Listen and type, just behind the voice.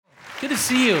Good to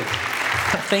see you.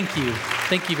 Thank you.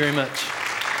 Thank you very much.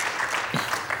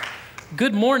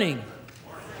 Good morning.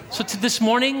 So this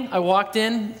morning, I walked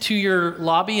in to your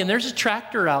lobby, and there's a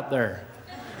tractor out there.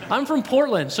 I'm from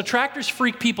Portland, so tractors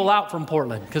freak people out from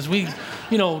Portland because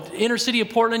inner city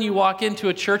of Portland, you walk into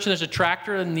a church and there's a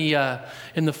tractor in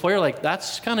the foyer. Like,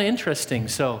 that's kind of interesting.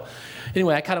 So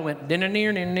anyway, I kind of went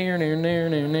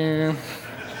near.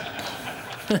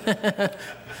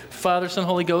 Father, Son,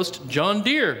 Holy Ghost, John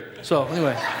Deere. So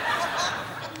anyway,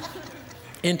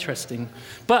 interesting.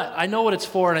 But I know what it's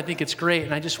for, and I think it's great.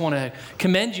 And I just want to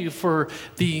commend you for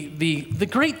the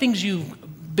great things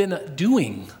you've been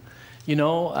doing.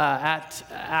 At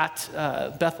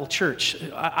Bethel Church.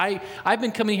 I've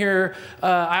been coming here,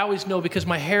 I always know because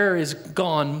my hair is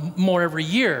gone more every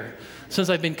year since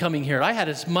I've been coming here. I had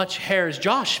as much hair as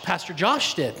Pastor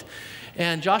Josh did.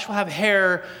 And Josh will have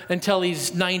hair until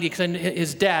he's 90 because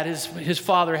his dad, his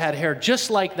father had hair just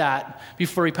like that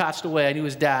before he passed away. I knew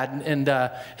his dad and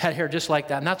had hair just like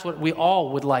that. And that's what we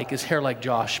all would like is hair like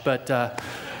Josh. But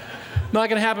not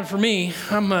going to happen for me.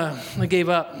 I gave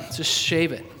up. Just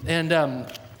shave it. And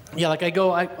I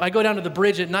go down to the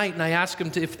bridge at night and I ask them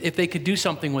if they could do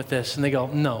something with this, and they go,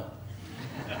 no.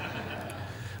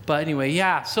 But anyway,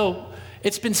 so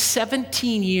it's been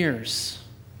 17 years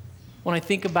when I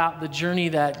think about the journey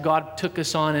that God took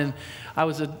us on. And I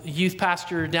was a youth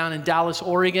pastor down in Dallas,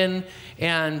 Oregon,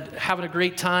 and having a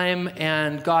great time.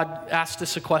 And God asked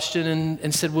us a question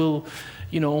and said, a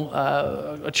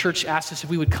church asked us if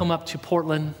we would come up to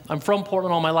Portland. I'm from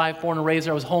Portland all my life, born and raised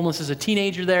there. I was homeless as a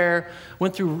teenager there,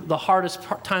 went through the hardest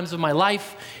times of my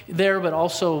life there, but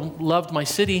also loved my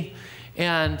city.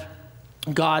 And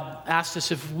God asked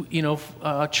us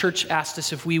a church asked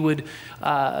us if we would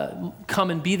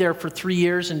come and be there for 3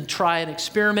 years and try an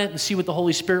experiment and see what the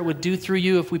Holy Spirit would do through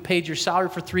you if we paid your salary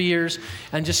for 3 years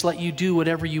and just let you do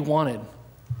whatever you wanted.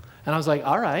 And I was like,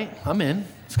 all right, I'm in.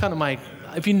 It's kind of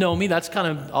if you know me, that's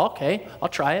kind of, okay, I'll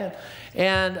try it.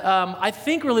 And I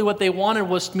think really what they wanted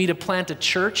was me to plant a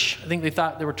church. I think they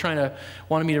thought they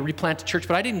wanted me to replant a church,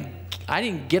 but I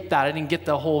didn't get that. I didn't get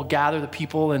the whole gather the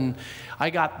people. And I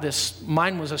got this,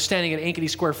 I was standing at Ankeny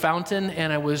Square Fountain,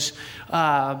 and I was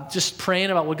just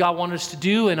praying about what God wanted us to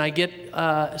do. And I get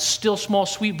a still small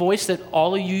sweet voice that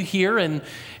all of you hear, and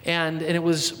it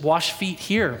was wash feet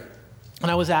here.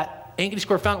 And I was at Ankeny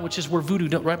Square Fountain, which is where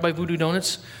right by Voodoo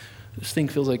Donuts. This thing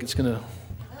feels like it's going to...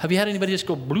 Have you had anybody just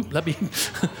go bloop? That'd be...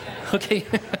 Okay.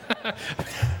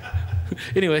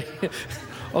 Anyway,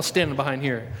 I'll stand behind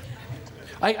here.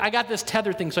 I got this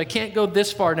tether thing, so I can't go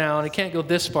this far now, and I can't go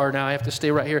this far now. I have to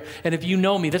stay right here. And if you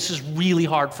know me, this is really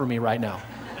hard for me right now.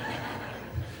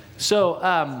 So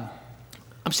I'm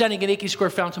standing at Ankeny Square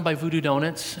Fountain by Voodoo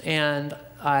Donuts, and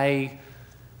I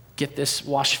get this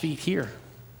wash feet here.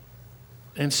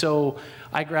 And so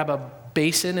I grab a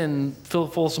basin and fill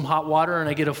it full of some hot water, and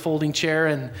I get a folding chair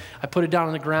and I put it down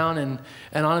on the ground, and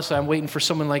honestly, I'm waiting for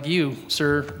someone like you,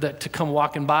 sir, to come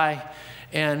walking by.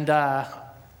 And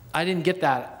I didn't get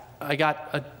that. I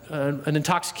got an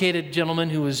intoxicated gentleman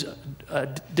who was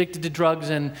addicted to drugs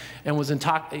and was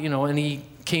and he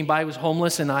came by, was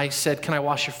homeless, and I said, "Can I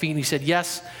wash your feet?" And he said,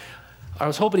 "Yes." I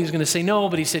was hoping he was going to say no,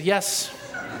 but he said yes.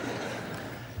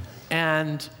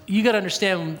 And you got to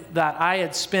understand that I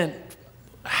had spent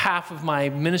half of my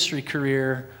ministry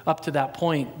career up to that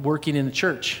point working in the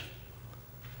church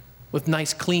with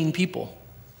nice, clean people.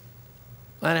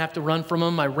 I didn't have to run from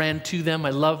them. I ran to them.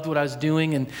 I loved what I was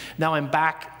doing. And now I'm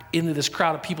back into this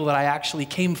crowd of people that I actually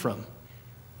came from.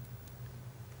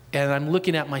 And I'm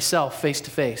looking at myself face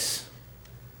to face.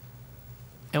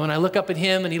 And when I look up at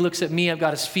him and he looks at me, I've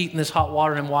got his feet in this hot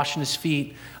water and I'm washing his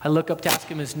feet. I look up to ask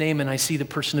him his name and I see the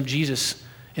person of Jesus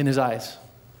in his eyes.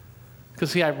 Because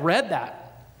see, I read that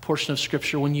portion of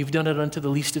scripture, when you've done it unto the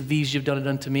least of these, you've done it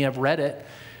unto me. I've read it.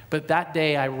 But that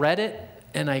day I read it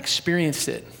and I experienced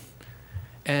it.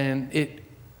 And it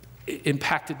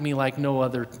impacted me like no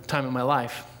other time in my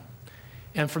life.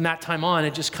 And from that time on,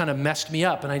 it just kind of messed me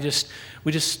up. And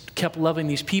we just kept loving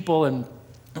these people. And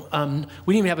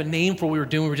we didn't even have a name for what we were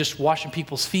doing. We were just washing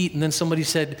people's feet. And then somebody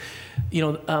said,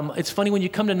 it's funny when you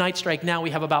come to Night Strike now, we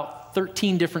have about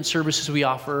 13 different services we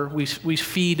offer. We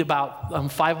feed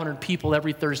about 500 people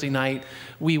every Thursday night.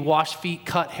 We wash feet,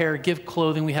 cut hair, give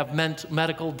clothing. We have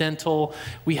medical, dental.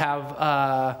 We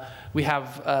have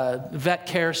vet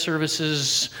care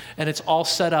services, and it's all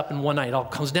set up in one night. It all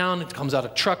comes down, it comes out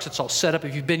of trucks, it's all set up.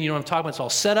 If you've been, you know what I'm talking about. It's all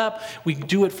set up. We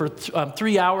do it for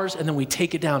 3 hours, and then we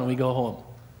take it down and we go home.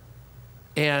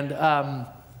 And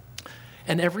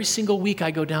every single week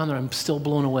I go down there, I'm still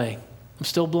blown away. I'm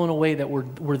still blown away that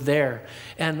we're there.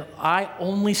 And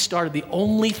the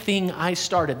only thing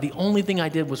I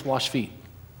did was wash feet.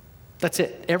 That's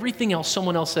it. Everything else,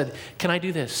 someone else said, can I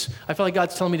do this? I feel like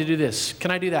God's telling me to do this. Can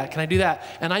I do that? Can I do that?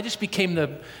 And I just became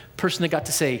the person that got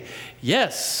to say,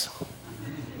 yes.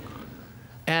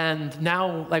 And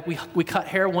now, like we cut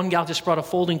hair. One gal just brought a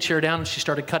folding chair down and she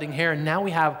started cutting hair. And now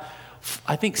we have,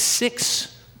 I think,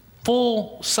 6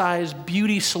 full-size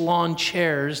beauty salon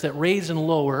chairs that raise and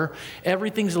lower.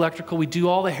 Everything's electrical. We do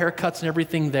all the haircuts and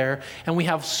everything there. And we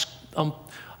have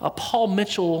a Paul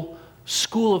Mitchell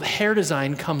School of Hair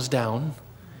Design comes down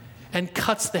and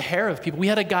cuts the hair of people. We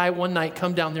had a guy one night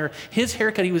come down there. His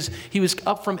haircut, he was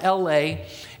up from LA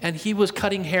and he was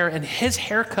cutting hair, and his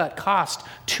haircut cost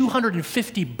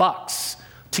 $250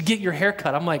 to get your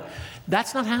haircut. I'm like,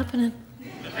 that's not happening.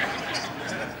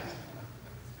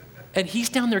 And he's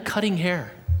down there cutting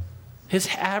hair. His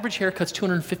average haircut's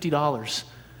 $250,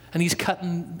 and he's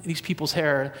cutting these people's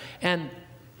hair. And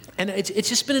it's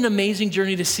just been an amazing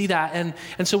journey to see that.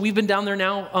 And so we've been down there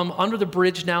now, under the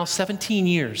bridge now, 17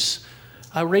 years.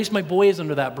 I raised my boys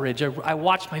under that bridge. I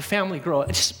watched my family grow.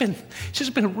 It's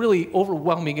just been a really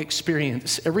overwhelming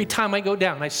experience. Every time I go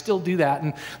down, I still do that.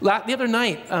 And the other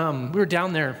night, we were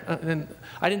down there, and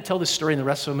I didn't tell this story in the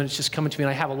rest of them, and it's just coming to me, and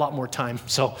I have a lot more time,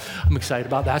 so I'm excited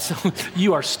about that. So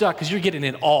you are stuck because you're getting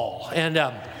it all. And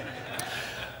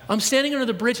I'm standing under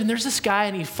the bridge, and there's this guy,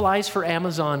 and he flies for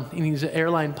Amazon, and he's an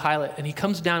airline pilot, and he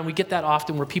comes down, and we get that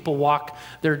often where people walk,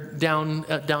 they're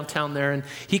downtown there, and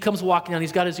he comes walking down,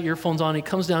 he's got his earphones on, he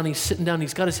comes down, he's sitting down,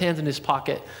 he's got his hands in his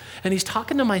pocket, and he's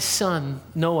talking to my son,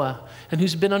 Noah, and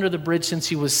who's been under the bridge since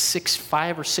he was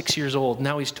 5 or 6 years old.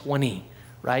 Now he's 20,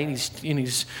 right? He's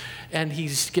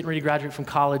getting ready to graduate from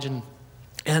college, and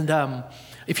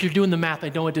if you're doing the math, I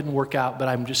know it didn't work out, but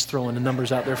I'm just throwing the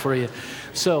numbers out there for you.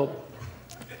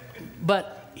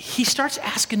 But he starts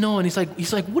asking Noah, and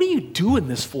he's like, what are you doing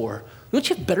this for? Don't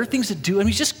you have better things to do? And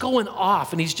he's just going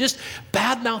off, and he's just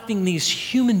bad-mouthing these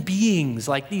human beings,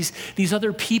 like these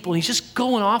other people, and he's just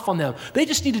going off on them. They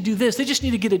just need to do this. They just need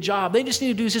to get a job. They just need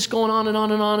to do this, just going on and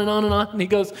on and on and on and on. And he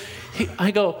goes,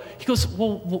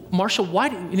 well, Marshall, why?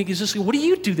 And he goes, what do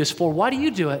you do this for? Why do you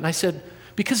do it? And I said,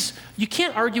 because you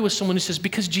can't argue with someone who says,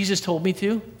 because Jesus told me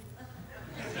to.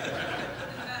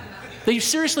 They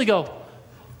seriously go,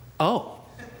 oh,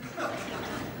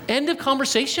 end of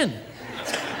conversation.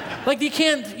 Like you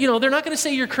can't, they're not going to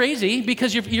say you're crazy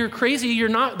because you're crazy. You're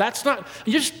not, that's not,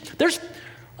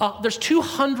 there's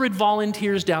 200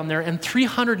 volunteers down there and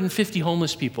 350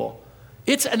 homeless people.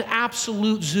 It's an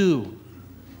absolute zoo.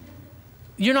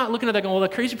 You're not looking at that going, well,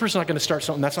 that crazy person's not going to start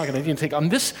something. That's not going to take on.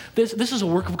 This is a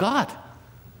work of God.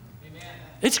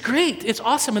 It's great. It's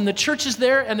awesome. And the church is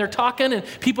there, and they're talking, and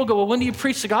people go, well, when do you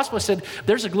preach the gospel? I said,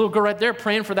 there's a little girl right there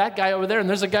praying for that guy over there, and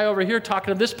there's a guy over here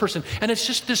talking to this person. And it's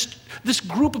just this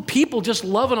group of people just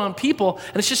loving on people,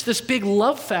 and it's just this big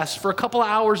love fest for a couple of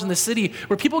hours in the city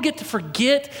where people get to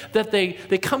forget that they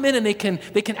come in, and they can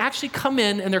actually come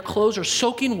in, and their clothes are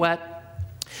soaking wet.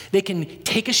 They can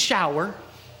take a shower.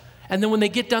 And then when they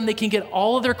get done, they can get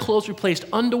all of their clothes replaced.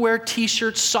 Underwear,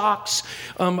 t-shirts, socks,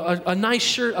 a nice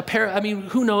shirt, a pair,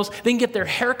 who knows. They can get their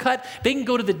hair cut. They can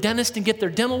go to the dentist and get their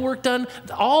dental work done,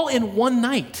 all in one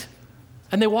night.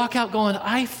 And they walk out going,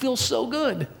 I feel so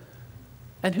good.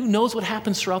 And who knows what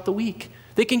happens throughout the week.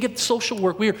 They can get social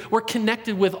work. We're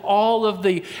connected with all of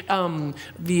the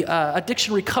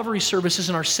addiction recovery services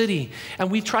in our city, and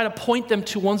we try to point them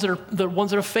to the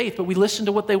ones that are faith. But we listen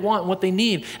to what they want and what they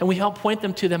need, and we help point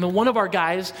them to them. And one of our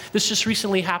guys, this just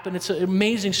recently happened. It's an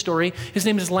amazing story. His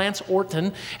name is Lance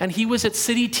Orton, and he was at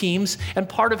City Teams. And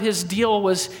part of his deal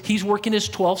was he's working his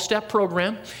 12-step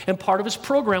program, and part of his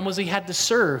program was he had to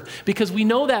serve, because we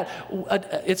know that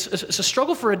it's a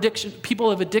struggle for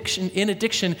people of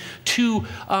addiction to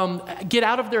get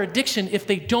out of their addiction if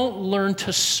they don't learn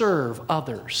to serve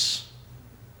others,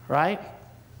 right?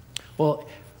 Well,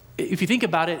 if you think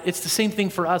about it, it's the same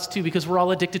thing for us too, because we're all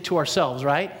addicted to ourselves,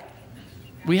 right?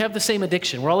 We have the same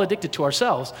addiction. We're all addicted to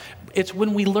ourselves. It's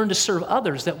when we learn to serve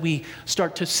others that we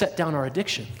start to set down our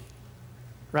addiction.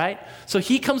 Right? So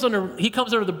he comes under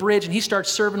the bridge, and he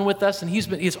starts serving with us, and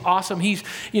he's awesome. He's,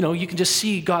 you can just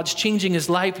see God's changing his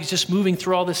life. He's just moving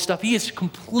through all this stuff. He is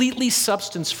completely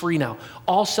substance free now.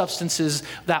 All substances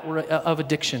that were of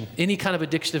addiction, any kind of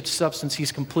addictive substance,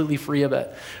 he's completely free of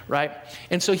it, right?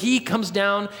 And so he comes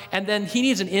down, and then he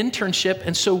needs an internship,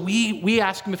 and so we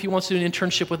ask him if he wants to do an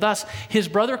internship with us. His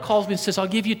brother calls me and says, I'll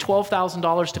give you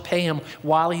 $12,000 to pay him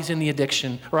while he's in the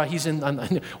addiction, or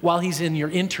while he's in your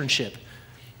internship.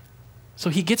 So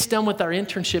he gets done with our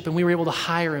internship, and we were able to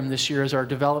hire him this year as our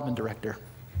development director.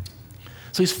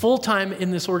 So he's full-time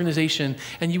in this organization,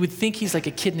 and you would think he's like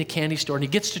a kid in a candy store, and he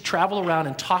gets to travel around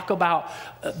and talk about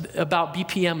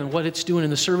BPM and what it's doing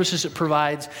and the services it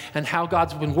provides and how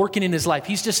God's been working in his life.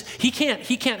 He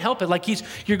can't help it. Like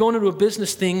you're going into a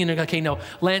business thing, and you're like, okay, no,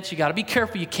 Lance, you got to be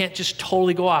careful. You can't just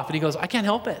totally go off. And he goes, I can't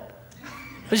help it.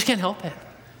 I just can't help it.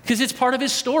 Because it's part of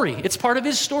his story. It's part of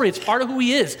his story. It's part of who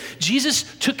he is.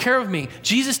 Jesus took care of me.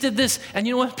 Jesus did this. And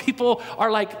you know what? People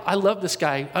are like, I love this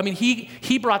guy. I mean,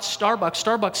 he brought Starbucks.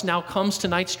 Starbucks now comes to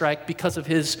Night Strike because of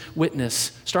his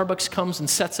witness. Starbucks comes and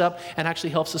sets up and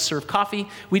actually helps us serve coffee.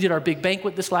 We did our big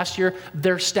banquet this last year.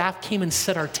 Their staff came and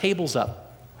set our tables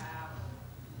up. Wow.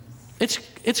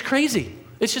 It's crazy.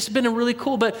 It's just been really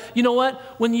cool. But you know what?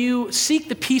 When you seek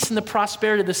the peace and the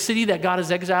prosperity of the city that God has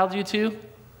exiled you to,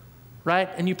 right?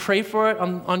 And you pray for it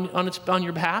on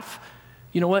your behalf,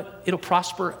 you know what? It'll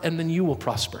prosper, and then you will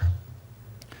prosper.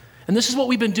 And this is what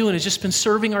we've been doing, is just been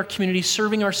serving our community,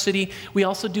 serving our city. We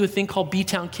also do a thing called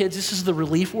B-Town Kids. This is the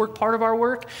relief work part of our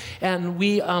work. And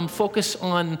we focus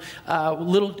on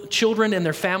little children and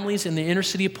their families in the inner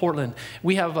city of Portland.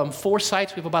 We have 4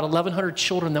 sites. We have about 1,100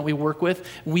 children that we work with.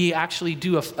 We actually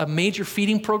do a major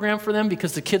feeding program for them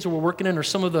because the kids we're working in are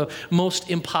some of the most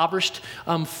impoverished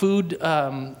food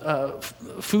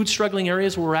struggling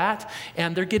areas we're at.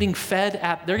 And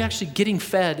they're actually getting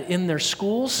fed in their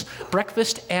schools,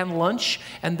 breakfast and lunch,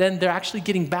 and then they're actually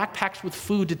getting backpacks with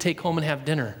food to take home and have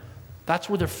dinner. That's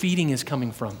where their feeding is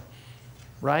coming from,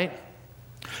 right?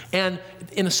 And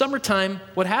in the summertime,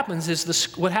 what happens is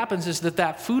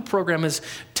that food program is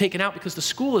taken out because the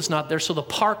school is not there, so the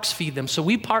parks feed them. So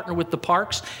we partner with the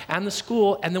parks and the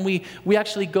school, and then we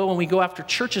actually go after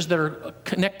churches that are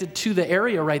connected to the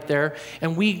area right there,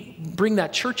 and we bring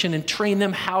that church in and train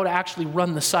them how to actually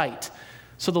run the site.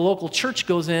 So the local church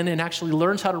goes in and actually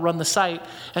learns how to run the site,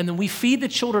 and then we feed the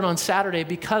children on Saturday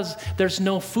because there's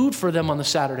no food for them on the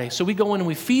Saturday. So we go in and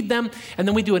we feed them, and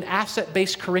then we do an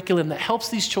asset-based curriculum that helps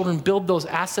these children build those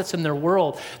assets in their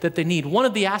world that they need. One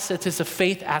of the assets is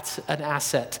an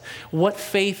asset. What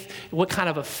kind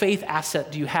of a faith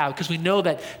asset do you have? Because we know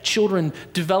that children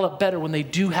develop better when they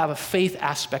do have a faith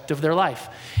aspect of their life.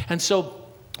 And so,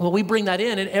 well, we bring that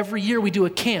in, and every year we do a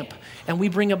camp. And we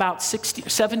bring about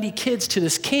 70 kids to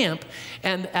this camp.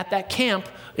 And at that camp,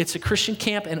 it's a Christian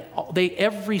camp. And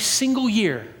every single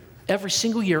year,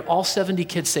 all 70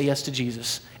 kids say yes to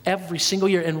Jesus. Every single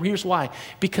year. And here's why.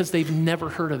 Because they've never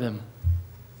heard of him.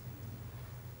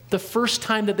 The first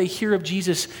time that they hear of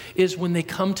Jesus is when they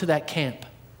come to that camp.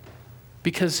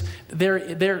 Because we're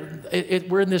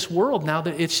in this world now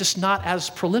that it's just not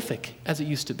as prolific as it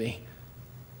used to be.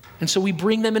 And so we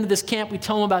bring them into this camp. We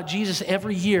tell them about Jesus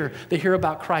every year. They hear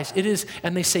about Christ.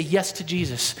 And they say yes to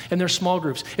Jesus in their small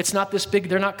groups. It's not this big.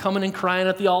 They're not coming and crying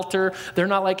at the altar. They're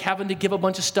not like having to give a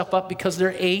bunch of stuff up because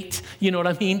they're 8. You know what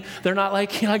I mean? They're not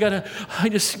like, my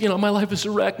life is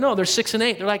a wreck. No, they're 6 and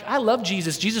 8. They're like, I love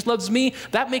Jesus. Jesus loves me.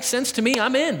 That makes sense to me.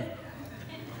 I'm in.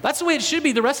 That's the way it should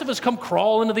be. The rest of us come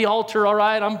crawl into the altar. All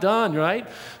right, I'm done, right?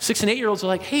 6 and 8-year-olds are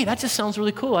like, hey, that just sounds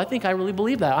really cool. I think I really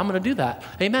believe that. I'm going to do that.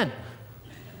 Amen.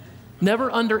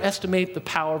 Never underestimate the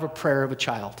power of a prayer of a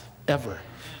child, ever,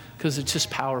 because it's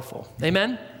just powerful.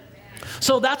 Amen?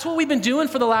 So that's what we've been doing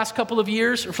for the last couple of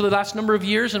years, or for the last number of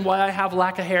years, and why I have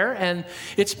lack of hair, and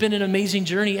it's been an amazing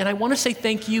journey. And I want to say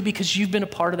thank you because you've been a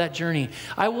part of that journey.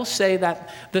 I will say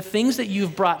that the things that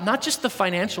you've brought, not just the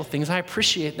financial things, I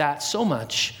appreciate that so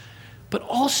much, but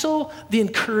also the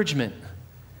encouragement.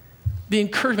 The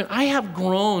encouragement. I have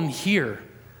grown here.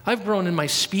 I've grown in my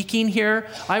speaking here.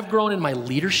 I've grown in my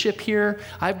leadership here.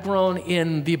 I've grown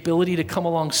in the ability to come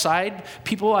alongside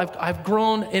people. I've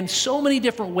grown in so many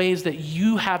different ways that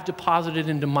you have deposited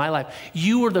into my life.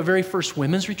 You were the very first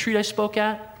women's retreat I spoke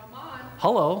at. Come on.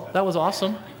 Hello, that was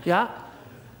awesome. Yeah.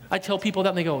 I tell people that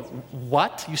and they go,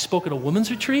 what? You spoke at a women's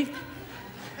retreat?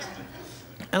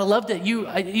 And I loved it.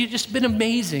 You've just been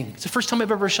amazing. It's the first time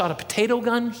I've ever shot a potato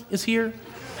gun is here.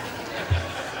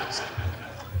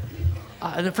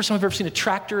 And the first time I've ever seen a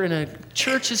tractor in a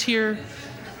church is here.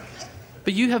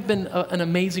 But you have been an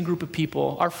amazing group of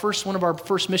people. One of our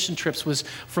first mission trips was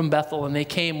from Bethel, and they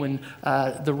came when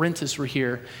the Rentas were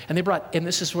here. And and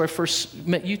this is where I first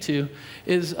met you two,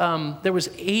 is there was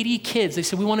 80 kids. They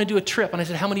said, we want to do a trip. And I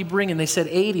said, how many bring? And they said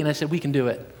 80. And I said, we can do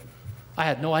it. I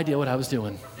had no idea what I was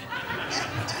doing.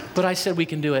 But I said we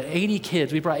can do it. 80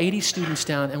 kids. We brought 80 students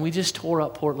down, and we just tore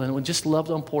up Portland. We just loved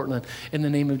on Portland in the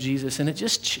name of Jesus. And it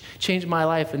just changed my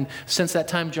life. And since that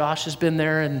time, Josh has been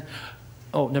there. And,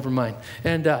 oh, never mind.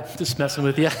 And just messing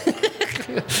with you.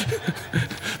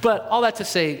 But all that to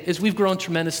say is we've grown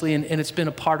tremendously, and it's been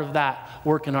a part of that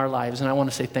work in our lives, and I want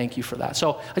to say thank you for that.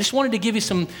 So I just wanted to give you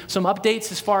some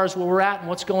updates as far as where we're at and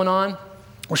what's going on.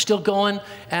 We're still going,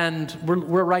 and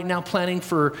we're right now planning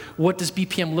for what does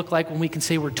BPM look like when we can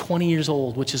say we're 20 years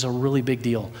old, which is a really big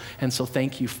deal. And so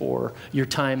thank you for your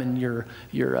time and your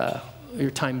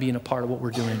time being a part of what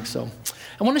we're doing. So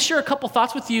I want to share a couple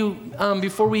thoughts with you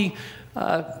before we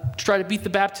try to beat the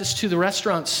Baptists to the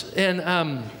restaurants.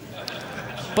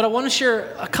 But I want to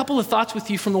share a couple of thoughts with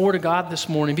you from the Word of God this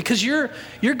morning, because you're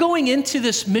going into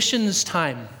this missions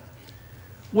time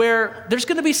where there's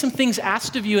going to be some things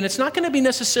asked of you, and it's not going to be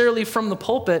necessarily from the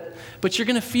pulpit, but you're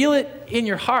going to feel it in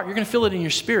your heart. You're going to feel it in your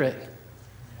spirit.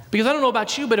 Because I don't know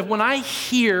about you, but when I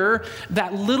hear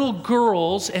that little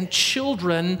girls and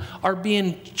children are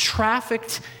being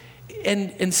trafficked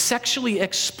and sexually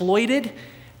exploited,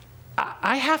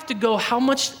 I have to go,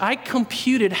 I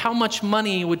computed how much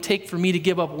money it would take for me to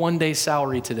give up one day's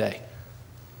salary today.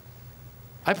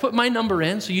 I put my number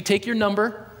in, so you take your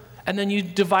number, and then you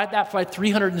divide that by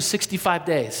 365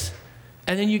 days.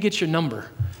 And then you get your number.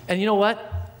 And you know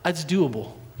what? It's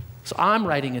doable. So I'm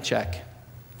writing a check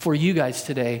for you guys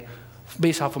today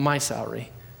based off of my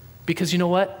salary. Because you know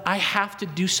what? I have to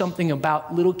do something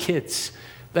about little kids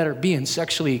that are being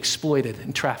sexually exploited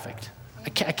and trafficked.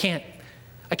 I can't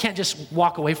just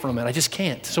walk away from it. I just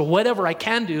can't. So whatever I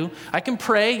can do, I can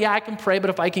pray. Yeah, I can pray, but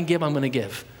if I can give, I'm going to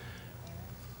give.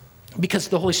 Because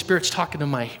the Holy Spirit's talking to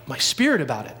my spirit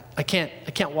about it. I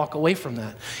can't walk away from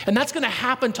that. And that's going to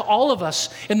happen to all of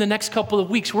us in the next couple of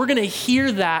weeks. We're going to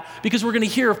hear that because we're going to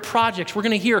hear of projects. We're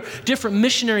going to hear different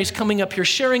missionaries coming up here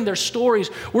sharing their stories.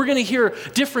 We're going to hear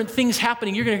different things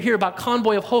happening. You're going to hear about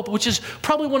Convoy of Hope, which is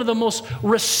probably one of the most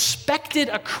respected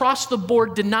across the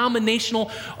board denominational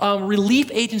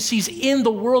relief agencies in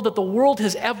the world that the world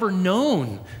has ever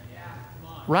known.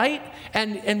 Right?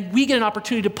 And we get an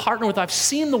opportunity to partner with, I've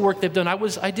seen the work they've done.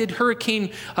 I did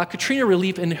Hurricane Katrina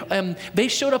relief, and they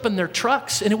showed up in their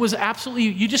trucks, and it was absolutely,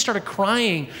 you just started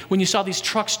crying when you saw these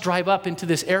trucks drive up into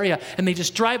this area, and they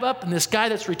just drive up, and this guy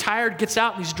that's retired gets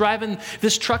out, and he's driving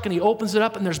this truck, and he opens it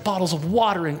up, and there's bottles of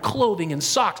water, and clothing, and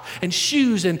socks, and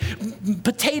shoes, and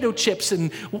potato chips,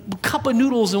 and cup of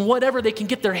noodles, and whatever they can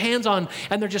get their hands on,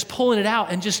 and they're just pulling it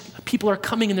out, and just people are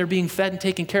coming, and they're being fed and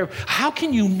taken care of. How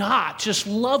can you not just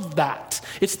love that?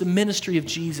 It's the ministry of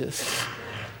Jesus.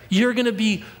 You're going to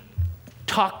be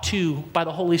talked to by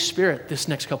the Holy Spirit this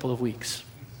next couple of weeks.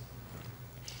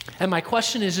 And my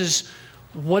question is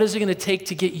what is it going to take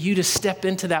to get you to step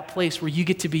into that place where you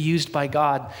get to be used by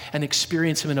God and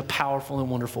experience Him in a powerful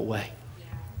and wonderful way?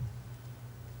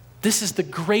 This is the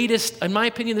greatest, in my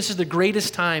opinion, this is the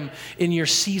greatest time in your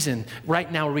season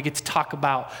right now where we get to talk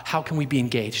about how can we be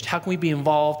engaged? How can we be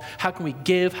involved? How can we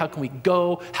give? How can we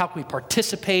go? How can we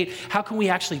participate? How can we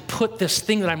actually put this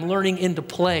thing that I'm learning into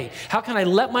play? How can I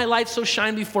let my light so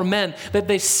shine before men that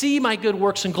they see my good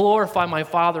works and glorify my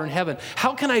Father in heaven?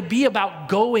 How can I be about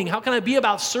going? How can I be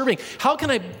about serving? How can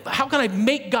I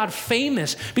make God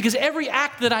famous? Because every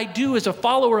act that I do as a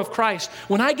follower of Christ,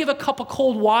 when I give a cup of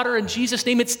cold water in Jesus'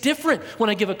 name, it's different when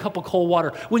I give a cup of cold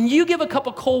water. When you give a cup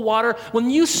of cold water, when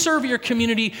you serve your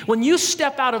community, when you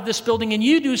step out of this building and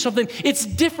you do something, it's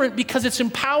different because it's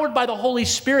empowered by the Holy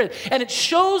Spirit and it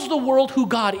shows the world who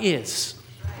God is.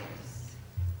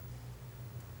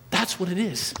 That's what it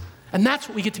is. And that's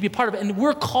what we get to be a part of. And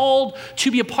we're called to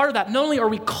be a part of that. Not only are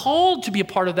we called to be a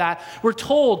part of that, we're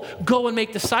told, go and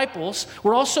make disciples.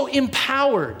 We're also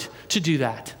empowered to do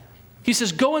that. He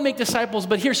says, go and make disciples,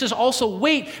 but here it says also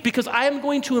wait, because I am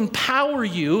going to empower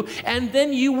you, and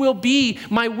then you will be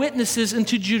my witnesses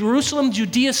into Jerusalem,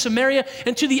 Judea, Samaria,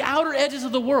 and to the outer edges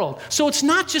of the world. So it's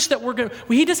not just that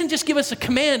he doesn't just give us a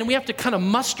command and we have to kind of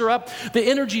muster up the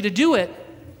energy to do it.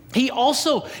 He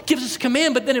also gives us a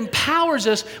command, but then empowers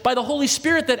us by the Holy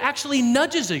Spirit that actually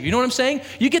nudges you. You know what I'm saying?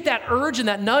 You get that urge and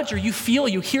that nudge, or you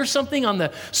hear something on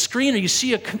the screen, or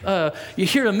you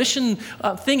hear a mission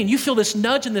thing, and you feel this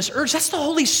nudge and this urge. That's the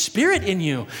Holy Spirit in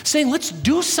you saying, let's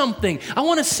do something. I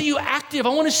want to see you active. I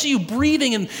want to see you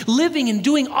breathing and living and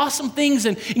doing awesome things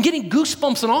and getting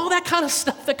goosebumps and all that kind of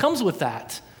stuff that comes with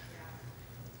that.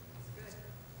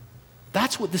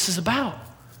 That's what this is about.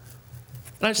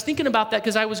 And I was thinking about that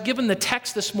because I was given the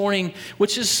text this morning,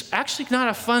 which is actually not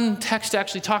a fun text to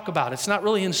actually talk about. It's not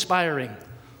really inspiring.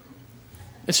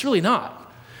 It's really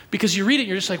not. Because you read it,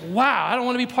 you're just like, wow, I don't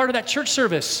want to be part of that church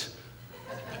service.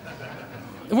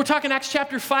 And we're talking Acts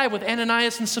chapter 5 with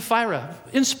Ananias and Sapphira.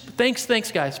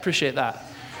 Thanks, guys. Appreciate that.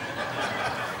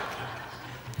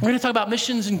 We're going to talk about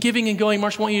missions and giving and going.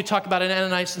 Marsh, I want you to talk about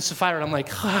Ananias and Sapphira. And I'm like,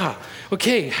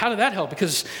 okay, how did that help?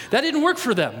 Because that didn't work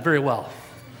for them very well.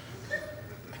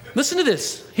 Listen to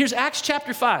this. Here's Acts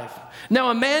chapter 5. Now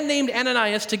a man named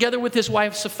Ananias, together with his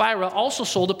wife Sapphira, also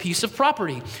sold a piece of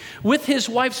property. With his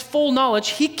wife's full knowledge,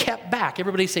 he kept back.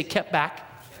 Everybody say kept back.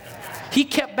 He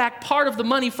kept back part of the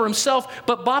money for himself,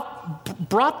 but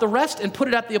brought the rest and put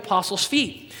it at the apostles'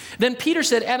 feet. Then Peter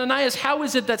said, Ananias, how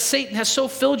is it that Satan has so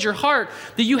filled your heart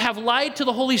that you have lied to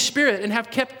the Holy Spirit and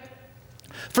have kept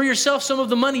for yourself some of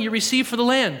the money you received for the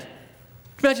land?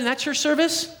 Imagine that's your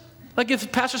service? Like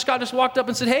if Pastor Scott just walked up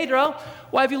and said, hey, Darrell,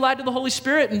 why have you lied to the Holy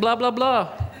Spirit and blah, blah,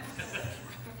 blah.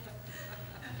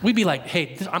 We'd be like,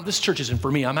 hey, this church isn't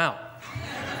for me. I'm out.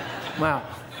 I'm out.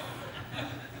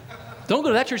 Don't go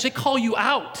to that church. They call you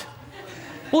out.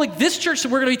 Well, like this church that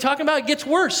we're going to be talking about, it gets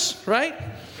worse, right?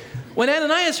 When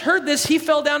Ananias heard this, he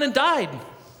fell down and died.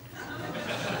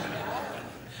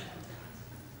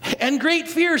 And great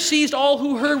fear seized all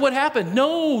who heard what happened.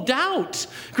 No doubt,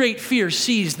 great fear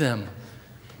seized them.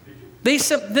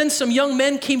 Then some young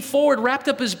men came forward, wrapped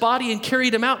up his body, and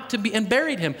carried him out and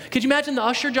buried him. Could you imagine the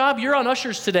usher job? You're on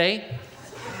ushers today.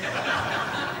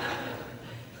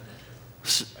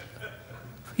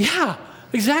 Yeah,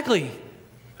 exactly.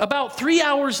 About 3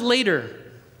 hours later,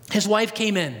 his wife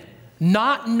came in,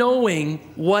 not knowing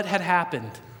what had happened.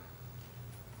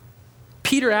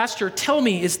 Peter asked her, tell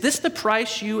me, is this the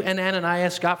price you and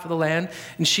Ananias got for the land?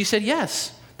 And she said,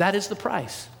 yes, that is the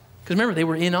price. Because remember, they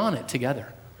were in on it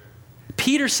together.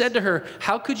 Peter said to her,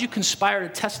 how could you conspire to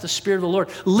test the Spirit of the Lord?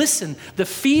 Listen, the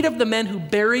feet of the men who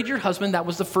buried your husband, that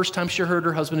was the first time she heard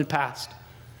her husband had passed,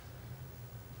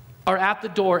 are at the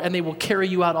door, and they will carry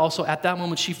you out also. At that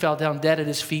moment, she fell down dead at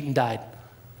his feet and died.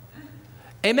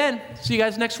 Amen. See you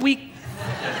guys next week.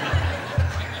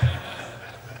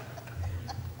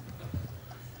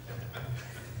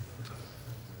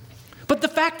 But the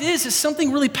fact is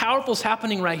something really powerful is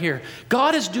happening right here.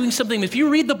 God is doing something. If you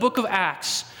read the book of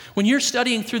Acts, when you're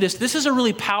studying through this is a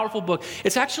really powerful book.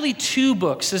 It's actually 2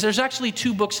 books. There's actually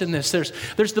 2 books in this. There's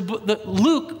the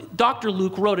Luke, Dr.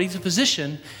 Luke wrote it. He's a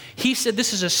physician. He said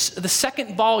this is the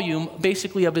second volume,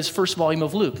 basically, of his first volume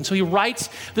of Luke. And so he writes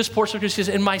this portion. He says,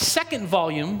 in my second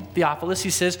volume, Theophilus,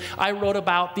 he says, I wrote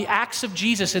about the acts of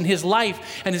Jesus and his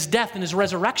life and his death and his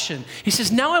resurrection. He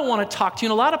says, now I want to talk to you.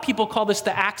 And a lot of people call this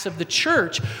the acts of the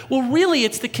church. Well, really,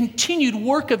 it's the continued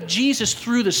work of Jesus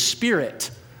through the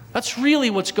Spirit. That's really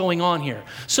what's going on here.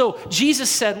 So Jesus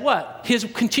said what? His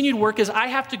continued work is, I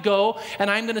have to go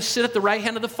and I'm going to sit at the right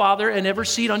hand of the Father and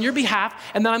intercede on your behalf,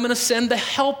 and then I'm going to send the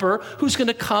helper who's going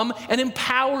to come and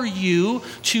empower you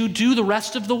to do the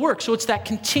rest of the work. So it's that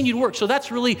continued work. So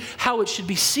that's really how it should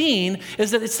be seen,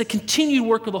 is that it's the continued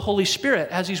work of the Holy Spirit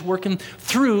as he's working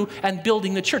through and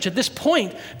building the church. At this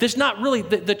point, there's not really,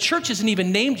 the church isn't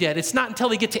even named yet. It's not until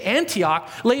they get to Antioch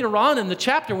later on in the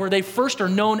chapter where they first are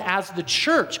known as the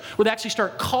church, where they actually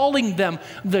start calling them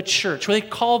the church, where they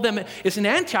call them, it's in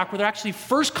Antioch where they're actually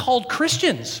first called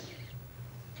Christians,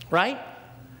 right?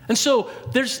 And so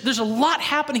there's a lot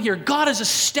happening here. God is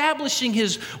establishing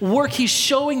his work. He's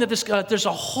showing that there's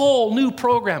a whole new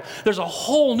program. There's a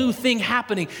whole new thing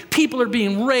happening. People are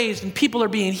being raised and people are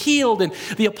being healed, and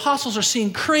the apostles are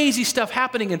seeing crazy stuff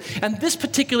happening. And this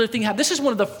particular thing, this is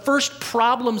one of the first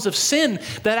problems of sin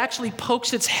that actually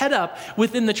pokes its head up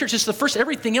within the church. It's the first.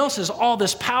 Everything else is all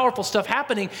this powerful stuff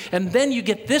happening, and then you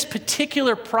get this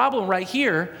particular problem right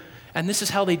here, and this is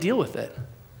how they deal with it.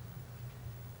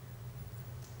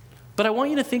 But I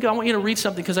want you to think, I want you to read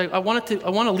something, because I want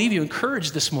to leave you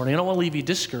encouraged this morning. I don't want to leave you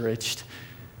discouraged.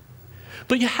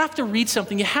 But you have to read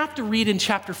something. You have to read in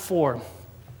chapter 4. You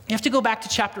have to go back to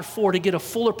chapter 4 to get a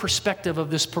fuller perspective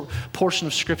of this portion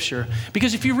of Scripture.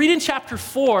 Because if you read in chapter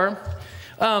 4,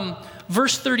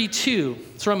 verse 32,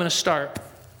 that's where I'm going to start.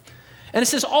 And it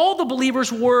says, all the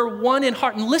believers were one in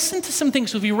heart. And listen to some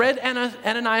things. So if you read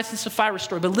Ananias and Sapphira's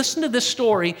story, but listen to this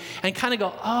story and kind of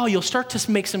go, oh, you'll start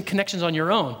to make some connections on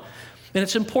your own. And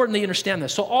it's important that you understand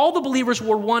this. So all the believers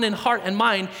were one in heart and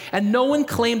mind, and no one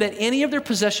claimed that any of their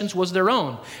possessions was their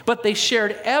own, but they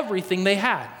shared everything they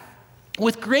had.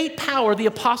 With great power, the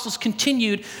apostles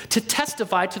continued to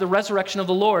testify to the resurrection of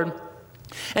the Lord.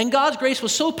 And God's grace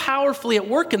was so powerfully at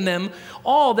work in them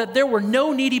all that there were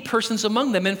no needy persons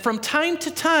among them. And from time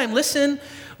to time, listen,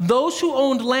 those who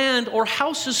owned land or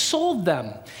houses sold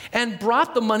them and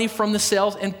brought the money from the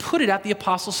sales and put it at the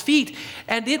apostles' feet.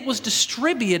 And it was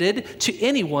distributed to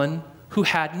anyone who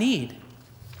had need.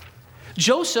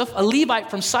 Joseph, a Levite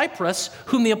from Cyprus,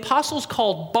 whom the apostles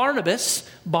called Barnabas.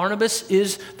 This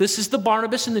is the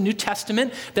Barnabas in the New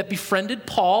Testament that befriended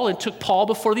Paul and took Paul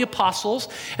before the apostles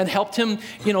and helped him,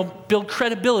 build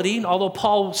credibility. And although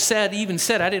Paul even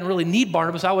said, I didn't really need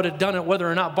Barnabas, I would have done it whether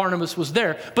or not Barnabas was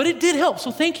there. But it did help,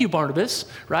 so thank you, Barnabas,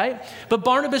 right? But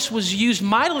Barnabas was used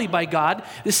mightily by God.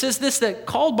 It says this, that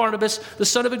called Barnabas the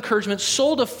son of encouragement,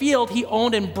 sold a field he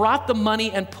owned and brought the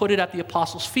money and put it at the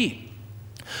apostles' feet.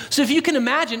 So if you can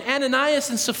imagine, Ananias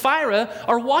and Sapphira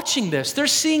are watching this. They're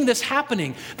seeing this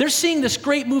happening. They're seeing this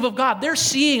great move of God. They're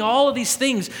seeing all of these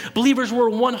things. Believers were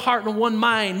one heart and one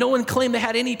mind. No one claimed they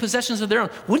had any possessions of their own.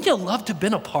 Wouldn't you love to have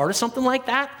been a part of something like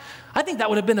that? I think that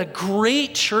would have been a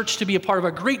great church to be a part of,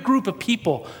 a great group of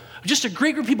people. Just a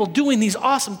great group of people doing these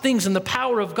awesome things in the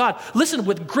power of God. Listen,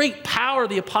 with great power,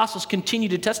 the apostles continue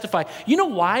to testify. You know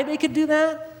why they could do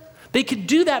that? They could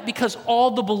do that because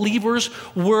all the believers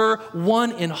were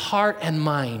one in heart and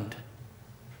mind.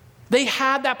 They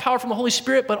had that power from the Holy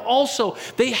Spirit, but also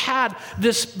they had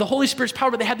the Holy Spirit's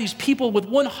power, but they had these people with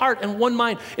one heart and one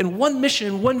mind and one mission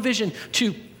and one vision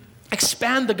to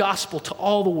expand the gospel to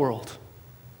all the world.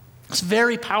 It's a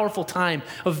very powerful time,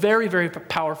 a very, very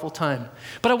powerful time.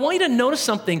 But I want you to notice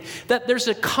something, that there's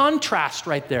a contrast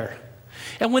right there.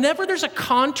 And whenever there's a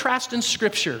contrast in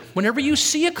Scripture, whenever you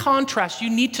see a contrast, you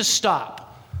need to stop.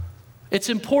 It's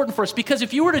important for us, because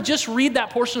if you were to just read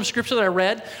that portion of Scripture that I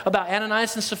read about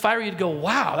Ananias and Sapphira, you'd go,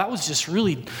 wow, that was just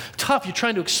really tough. You're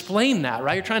trying to explain that,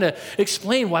 right? You're trying to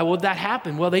explain why would that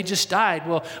happen? Well, they just died.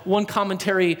 Well, one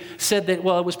commentary said that,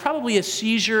 well, it was probably a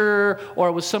seizure or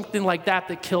it was something like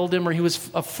that killed him, or he was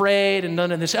afraid. And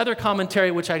then this other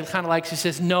commentary, which I kind of like, he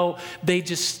says, no, they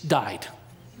just died.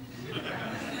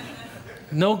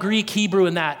 No Greek, Hebrew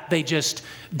in that, they just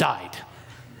died,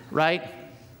 right?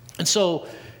 And so,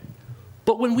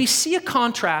 but when we see a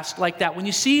contrast like that, when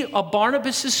you see a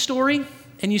Barnabas' story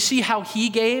and you see how he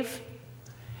gave,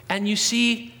 and you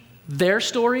see their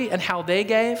story and how they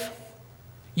gave,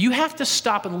 you have to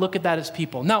stop and look at that as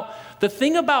people. Now, the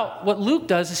thing about what Luke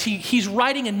does is he's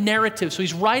writing a narrative, so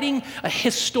he's writing a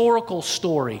historical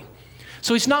story.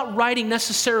 So he's not writing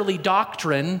necessarily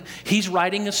doctrine, he's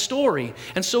writing a story.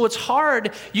 And so it's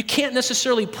hard, you can't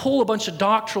necessarily pull a bunch of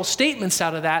doctrinal statements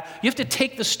out of that. You have to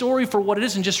take the story for what it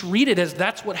is and just read it as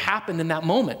that's what happened in that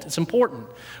moment. It's important,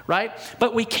 right?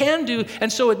 But we can do,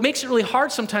 and so it makes it really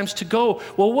hard sometimes to go,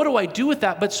 well, what do I do with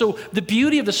that? But so the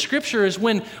beauty of the Scripture is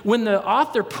when the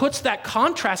author puts that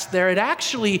contrast there, it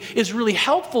actually is really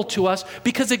helpful to us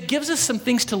because it gives us some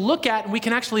things to look at, and we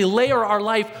can actually layer our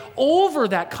life over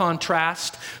that contrast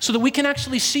so that we can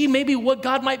actually see maybe what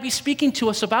God might be speaking to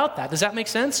us about that. Does that make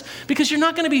sense? Because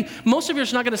most of you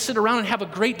are not going to sit around and have a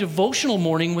great devotional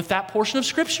morning with that portion of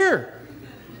Scripture.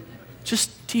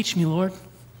 Just teach me, Lord.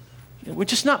 We're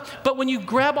just not. But when you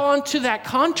grab onto that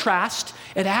contrast,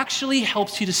 it actually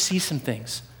helps you to see some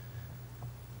things.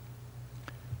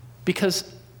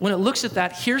 Because when it looks at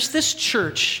that, here's this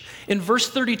church in verse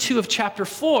 32 of chapter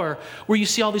 4, where you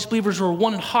see all these believers who are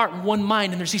one in heart and one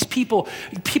mind, and there's these people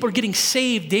are getting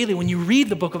saved daily. When you read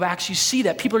the book of Acts, you see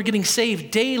that people are getting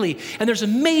saved daily, and there's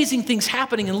amazing things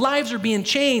happening, and lives are being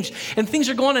changed, and things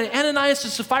are going on, and Ananias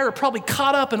and Sapphira are probably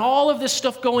caught up in all of this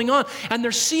stuff going on, and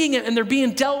they're seeing it, and they're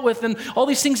being dealt with, and all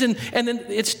these things, and then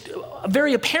it's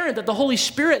very apparent that the Holy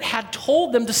Spirit had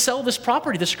told them to sell this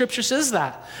property. The Scripture says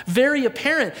that. Very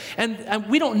apparent, and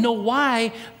we don't know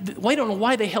why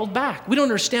they held back. We don't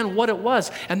understand what it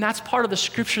was. And that's part of the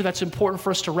Scripture that's important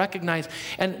for us to recognize.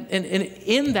 And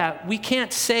in that, we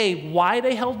can't say why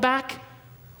they held back.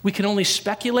 We can only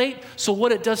speculate. So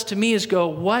what it does to me is go,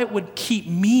 what would keep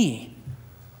me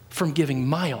from giving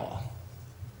my all?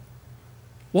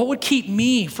 What would keep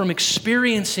me from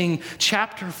experiencing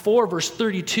chapter 4, verse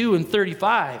 32 and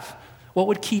 35? What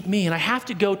would keep me? And I have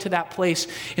to go to that place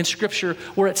in Scripture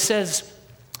where it says,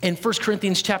 in 1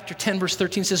 Corinthians chapter 10, verse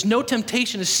 13 says, no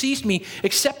temptation has seized me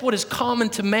except what is common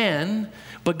to man,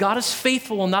 but God is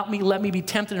faithful, will not let me be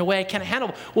tempted in a way I can't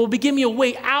handle. Will give me a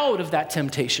way out of that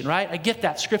temptation, right? I get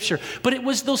that Scripture. But it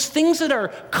was those things that are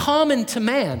common to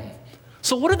man.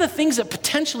 So what are the things that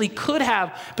potentially could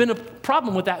have been a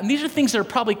problem with that? And these are things that are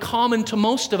probably common to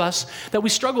most of us that we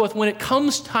struggle with when it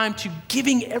comes time to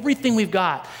giving everything we've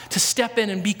got to step in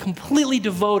and be completely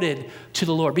devoted to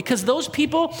the Lord. Because those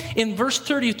people in verse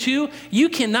 32, you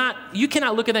cannot look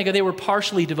at them and go, they were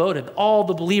partially devoted. All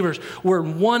the believers were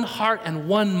one heart and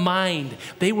one mind.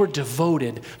 They were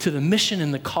devoted to the mission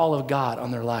and the call of God on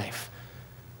their life.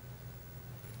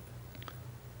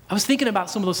 I was thinking about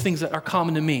some of those things that are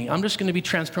common to me. I'm just going to be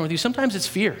transparent with you. Sometimes it's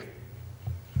fear.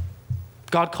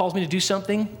 God calls me to do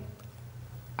something.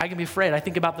 I can be afraid. I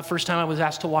think about the first time I was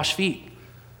asked to wash feet.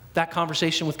 That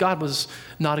conversation with God was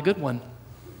not a good one.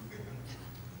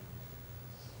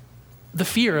 The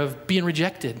fear of being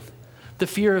rejected, the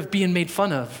fear of being made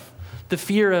fun of, the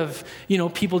fear of,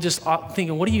 people just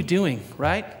thinking, what are you doing,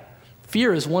 right?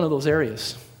 Fear is one of those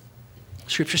areas.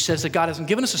 Scripture says that God hasn't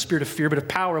given us a spirit of fear, but of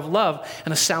power, of love,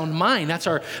 and a sound mind. That's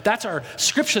our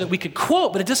scripture that we could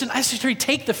quote, but it doesn't necessarily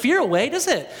take the fear away, does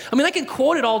it? I mean, I can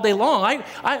quote it all day long.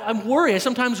 I'm worried. I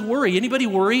sometimes worry. Anybody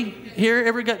worry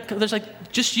here? There's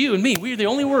like just you and me. We're the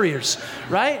only worriers,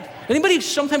 right? Anybody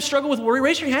sometimes struggle with worry?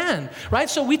 Raise your hand, right?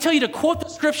 So we tell you to quote the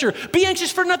scripture, be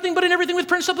anxious for nothing, but in everything with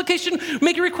prayer and supplication,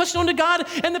 make your request known to God,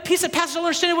 and the peace that passes all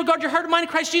understanding will guard your heart and mind in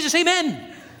Christ Jesus.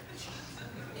 Amen.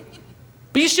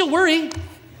 But you still worry.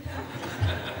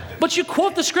 But you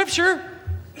quote the scripture.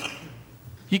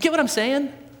 You get what I'm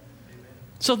saying?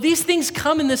 So these things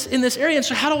come in this area. And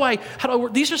so how do I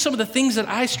work? These are some of the things that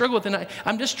I struggle with. And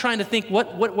I'm just trying to think,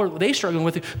 what were they struggling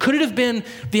with? Could it have been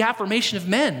the affirmation of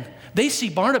men? They see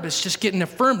Barnabas just getting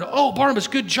affirmed. Oh, Barnabas,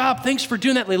 good job. Thanks for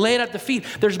doing that. They lay it at the feet.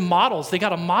 There's models. They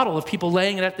got a model of people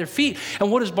laying it at their feet. And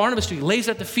what does Barnabas do? He lays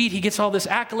it at the feet. He gets all this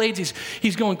accolades.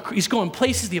 He's going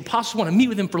places. The apostles want to meet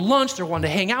with him for lunch. They're wanting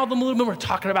to hang out with him a little bit. We're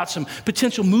talking about some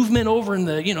potential movement over in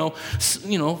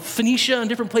the, Phoenicia and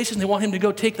different places. And they want him to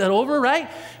go take that over, right?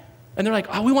 And they're like,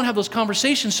 oh, we want to have those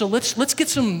conversations. So let's get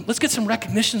some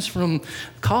recognitions from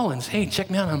Collins. Hey, check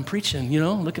me out, I'm preaching.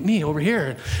 Look at me over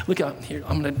here. Look out here.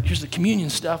 Here's the communion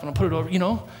stuff, and I'll put it over.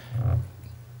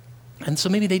 And so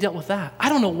maybe they dealt with that. I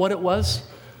don't know what it was.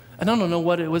 I don't know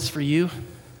what it was for you.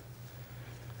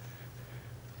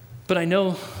 But I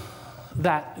know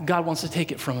that God wants to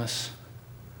take it from us.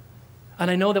 And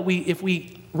I know that if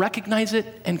we recognize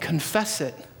it and confess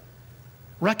it,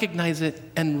 recognize it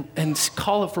and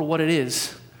call it for what it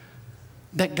is,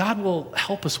 that God will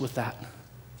help us with that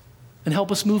and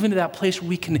help us move into that place where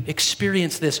we can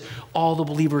experience this. All the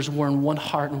believers were in one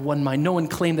heart and one mind. No one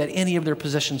claimed that any of their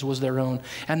possessions was their own,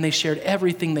 and they shared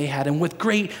everything they had. And with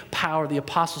great power, the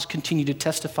apostles continued to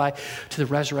testify to the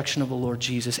resurrection of the Lord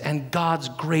Jesus. And God's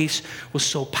grace was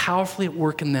so powerfully at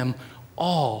work in them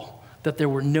all that there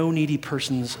were no needy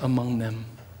persons among them.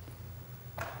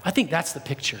 I think that's the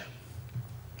picture.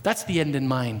 That's the end in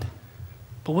mind.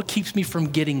 But what keeps me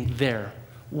from getting there?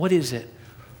 What is it?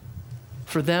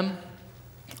 For them,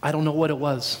 I don't know what it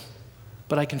was,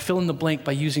 but I can fill in the blank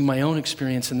by using my own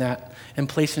experience in that and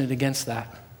placing it against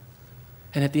that.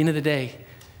 And at the end of the day,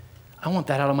 I want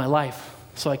that out of my life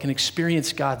so I can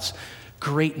experience God's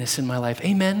greatness in my life.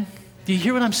 Amen? Do you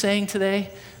hear what I'm saying today?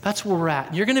 That's where we're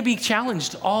at. You're going to be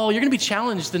challenged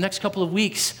the next couple of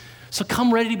weeks. So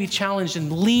come ready to be challenged and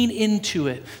lean into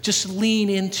it. Just lean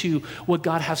into what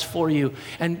God has for you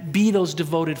and be those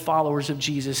devoted followers of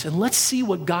Jesus. And let's see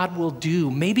what God will do.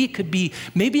 Maybe it could be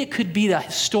the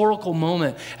historical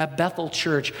moment at Bethel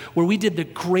Church where we did the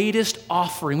greatest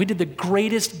offering, we did the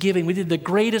greatest giving, we did the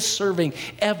greatest serving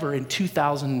ever in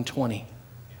 2020.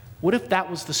 What if that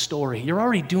was the story? You're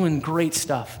already doing great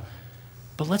stuff.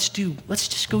 But let's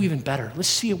just go even better. Let's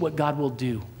see what God will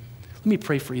do. Let me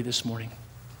pray for you this morning.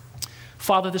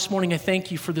 Father, this morning I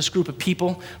thank you for this group of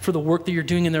people, for the work that you're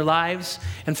doing in their lives,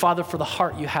 and Father, for the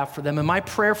heart you have for them. And my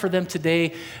prayer for them today,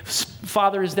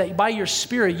 Father, is that by your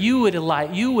Spirit, you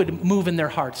would move in their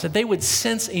hearts, that they would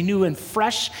sense a new and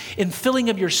fresh infilling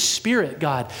of your Spirit,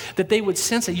 God, that they would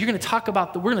sense that we're going to talk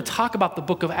about the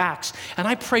book of Acts. And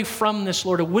I pray from this,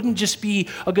 Lord, it wouldn't just be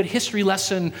a good history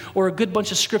lesson or a good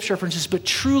bunch of scripture references, but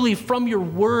truly from your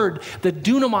word, the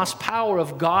dunamis power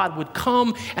of God would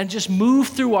come and just move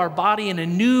through our body in a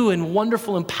new and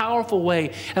wonderful and powerful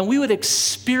way. And we would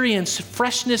experience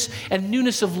freshness and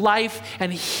newness of life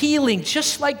and healing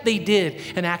just like they did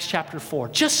in Acts chapter 4.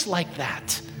 Just like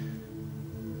that.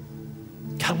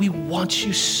 God, we want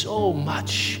you so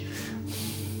much.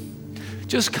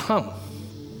 Just come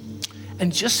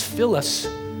and just fill us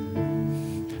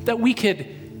that we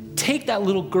could take that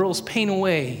little girl's pain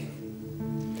away,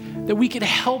 that we could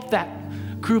help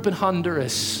that group in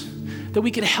Honduras, that we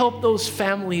could help those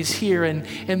families here and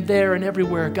there and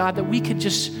everywhere, God, that we could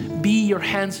just be your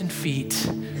hands and feet.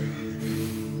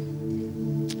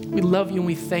 We love you and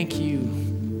we thank you.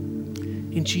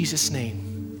 In Jesus'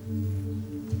 name,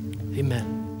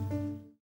 amen.